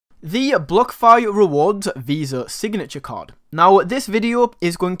The BlockFi Rewards Visa Signature Card. Now, this video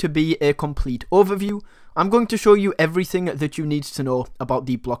is going to be a complete overview. I'm going to show you everything that you need to know about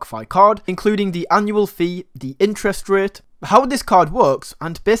the BlockFi card, including the annual fee, the interest rate, how this card works,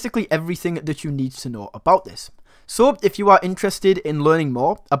 and basically everything that you need to know about this. So, if you are interested in learning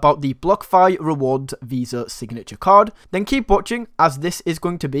more about the BlockFi Rewards Visa Signature Card, then keep watching, as this is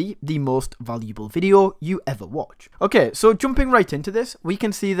going to be the most valuable video you ever watch. Okay, so jumping right into this, we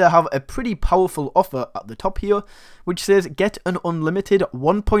can see they have a pretty powerful offer at the top here, which says get an unlimited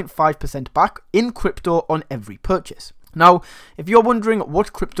 1.5% back in crypto on every purchase. Now, if you're wondering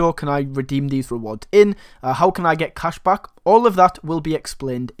what crypto can I redeem these rewards in, how can I get cash back, all of that will be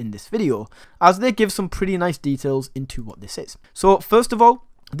explained in this video, as they give some pretty nice details into what this is. So first of all,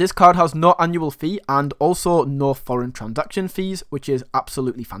 this card has no annual fee and also no foreign transaction fees, which is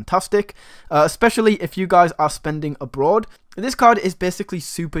absolutely fantastic, especially if you guys are spending abroad. This card is basically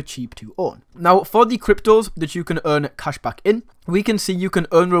super cheap to own. Now, for the cryptos that you can earn cash back in, we can see you can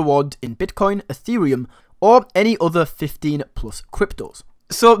earn rewards in Bitcoin, Ethereum, or any other 15 plus cryptos.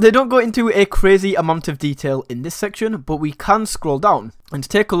 So they don't go into a crazy amount of detail in this section, but we can scroll down and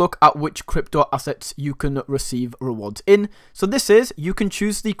take a look at which crypto assets you can receive rewards in. So this is, you can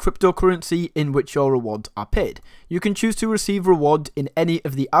choose the cryptocurrency in which your rewards are paid. You can choose to receive rewards in any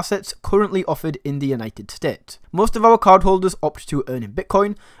of the assets currently offered in the United States. Most of our cardholders opt to earn in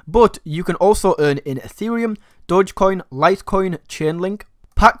Bitcoin, but you can also earn in Ethereum, Dogecoin, Litecoin, Chainlink,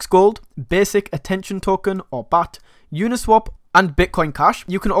 Pax Gold, Basic Attention Token or BAT, Uniswap, and Bitcoin Cash.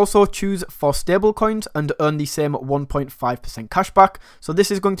 You can also choose for stablecoins and earn the same 1.5% cashback. So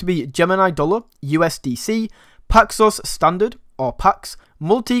this is going to be Gemini Dollar, USDC, Paxos Standard or Pax,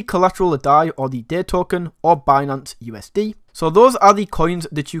 Multi-Collateral DAI or the DAI token, or Binance USD. So those are the coins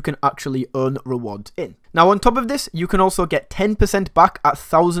that you can actually earn rewards in. Now on top of this, you can also get 10% back at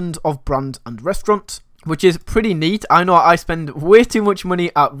thousands of brands and restaurants, which is pretty neat. I know I spend way too much money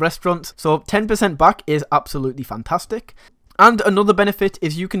at restaurants, so 10% back is absolutely fantastic. And another benefit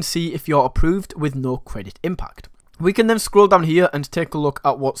is you can see if you're approved with no credit impact. We can then scroll down here and take a look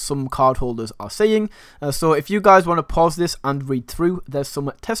at what some cardholders are saying. So if you guys want to pause this and read through, there's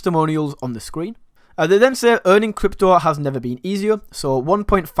some testimonials on the screen. They then say earning crypto has never been easier, so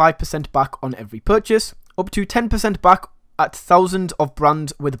 1.5% back on every purchase, up to 10% back at thousands of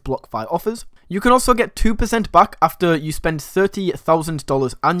brands with BlockFi offers. You can also get 2% back after you spend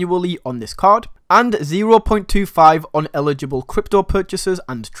 $30,000 annually on this card, and 0.25 on eligible crypto purchases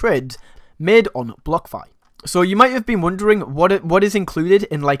and trades made on BlockFi. So you might have been wondering what is included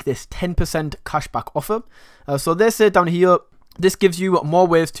in like this 10% cashback offer. So they say down here, this gives you more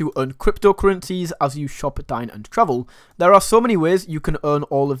ways to earn cryptocurrencies as you shop, dine and travel. There are so many ways you can earn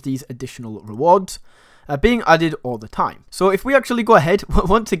all of these additional rewards, being added all the time. So if we actually go ahead,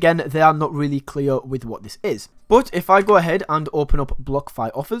 once again, they are not really clear with what this is. But if I go ahead and open up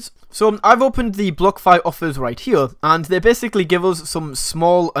BlockFi offers, so I've opened the BlockFi offers right here, and they basically give us some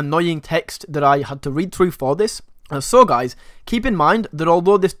small annoying text that I had to read through for this. So guys, keep in mind that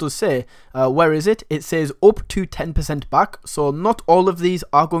although this does say, where is it? It says up to 10% back, so not all of these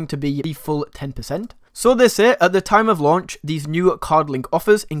are going to be the full 10%. So they say at the time of launch, these new card link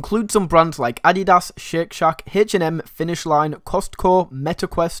offers include some brands like Adidas, Shake Shack, H&M, Finish Line, Costco,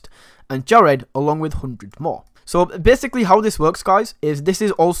 MetaQuest, and Jared, along with hundreds more. So basically how this works, guys, is this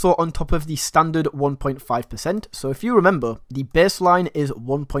is also on top of the standard 1.5%. So if you remember, the baseline is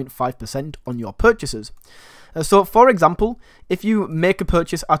 1.5% on your purchases. So for example, if you make a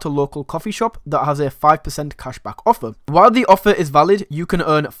purchase at a local coffee shop that has a 5% cashback offer, while the offer is valid, you can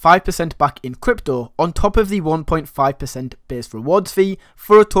earn 5% back in crypto on top of the 1.5% base rewards fee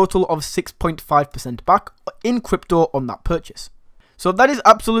for a total of 6.5% back in crypto on that purchase. So that is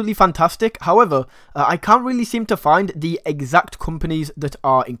absolutely fantastic. However, I can't really seem to find the exact companies that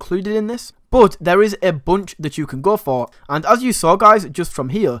are included in this, but there is a bunch that you can go for. And as you saw, guys, just from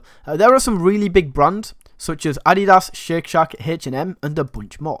here, there are some really big brands such as Adidas, Shake Shack, H&M, and a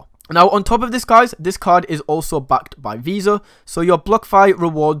bunch more. Now, on top of this, guys, this card is also backed by Visa, so your BlockFi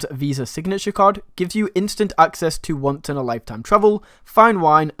Rewards Visa Signature Card gives you instant access to once-in-a-lifetime travel, fine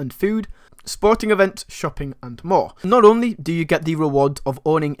wine and food, sporting events, shopping, and more. Not only do you get the rewards of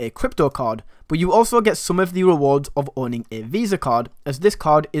owning a crypto card, but you also get some of the rewards of owning a Visa card, as this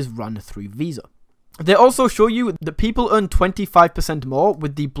card is run through Visa. They also show you that people earn 25% more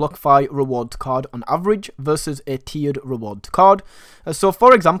with the BlockFi rewards card on average versus a tiered rewards card. So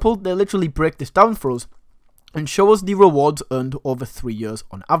for example, they literally break this down for us. and show us the rewards earned over 3 years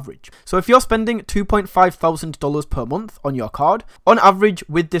on average. So if you're spending $2.5 thousand per month on your card, on average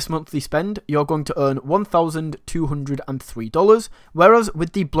with this monthly spend, you're going to earn $1,203, whereas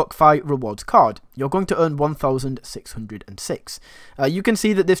with the BlockFi rewards card, you're going to earn $1,606. You can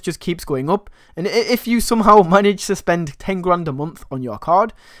see that this just keeps going up, and if you somehow manage to spend 10 grand a month on your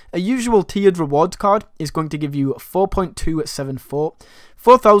card, a usual tiered rewards card is going to give you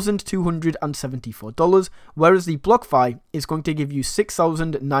 $4,274, whereas the BlockFi is going to give you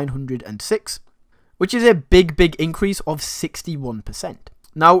 $6,906, which is a big increase of 61%.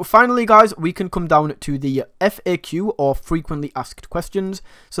 Now, finally, guys, we can come down to the FAQ, or frequently asked questions.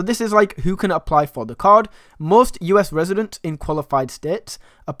 So this is like who can apply for the card. Most US residents in qualified states,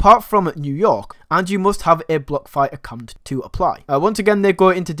 apart from New York, and you must have a BlockFi account to apply. Once again, they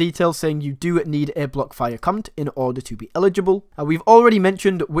go into detail saying you do need a BlockFi account in order to be eligible. We've already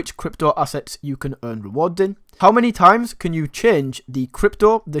mentioned which crypto assets you can earn rewards in. How many times can you change the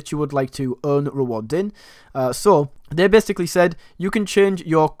crypto that you would like to earn rewards in? So they basically said you can change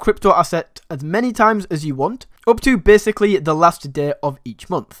your crypto asset as many times as you want, up to basically the last day of each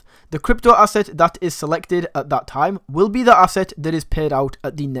month. The crypto asset that is selected at that time will be the asset that is paid out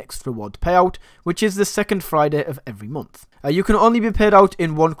at the next reward payout, which is the second Friday of every month. You can only be paid out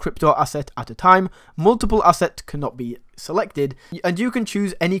in one crypto asset at a time. Multiple assets cannot be selected, and you can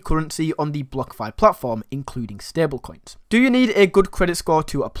choose any currency on the BlockFi platform, including stablecoins. Do you need a good credit score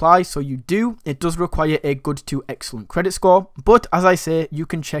to apply? So you do. It does require a good to excellent credit score, but as I say, you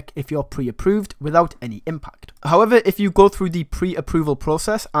can check if you're pre-approved without any impact. However, if you go through the pre-approval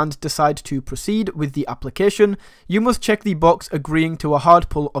process and decide to proceed with the application, you must check the box agreeing to a hard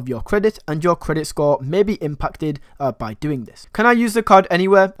pull of your credit, and your credit score may be impacted by doing this. Can I use the card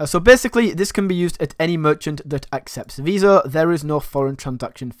anywhere? So basically, this can be used at any merchant that accepts Visa. There is no foreign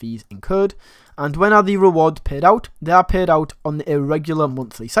transaction fees incurred. And when are the rewards paid out? They are paid out on a regular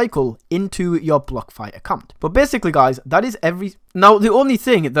monthly cycle into your BlockFi account. But basically, guys, that is Now, the only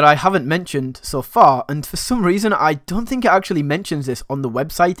thing that I haven't mentioned so far, and for some reason I don't think it actually mentions this on the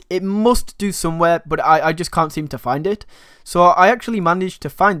website, it must do somewhere, but I just can't seem to find it. So I actually managed to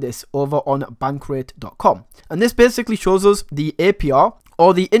find this over on bankrate.com. And this basically shows us the APR,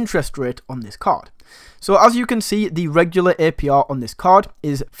 or the interest rate on this card. So as you can see, the regular APR on this card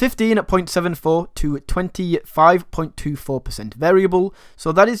is 15.74 to 25.24% variable.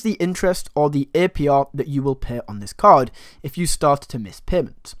 So that is the interest, or the APR, that you will pay on this card if you start to miss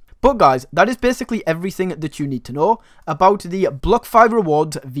payments. But guys, that is basically everything that you need to know about the BlockFi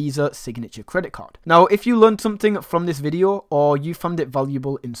Rewards Visa Signature Credit Card. Now, if you learned something from this video, or you found it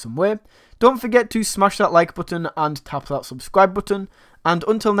valuable in some way, don't forget to smash that like button and tap that subscribe button. And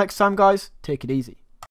until next time, guys, take it easy.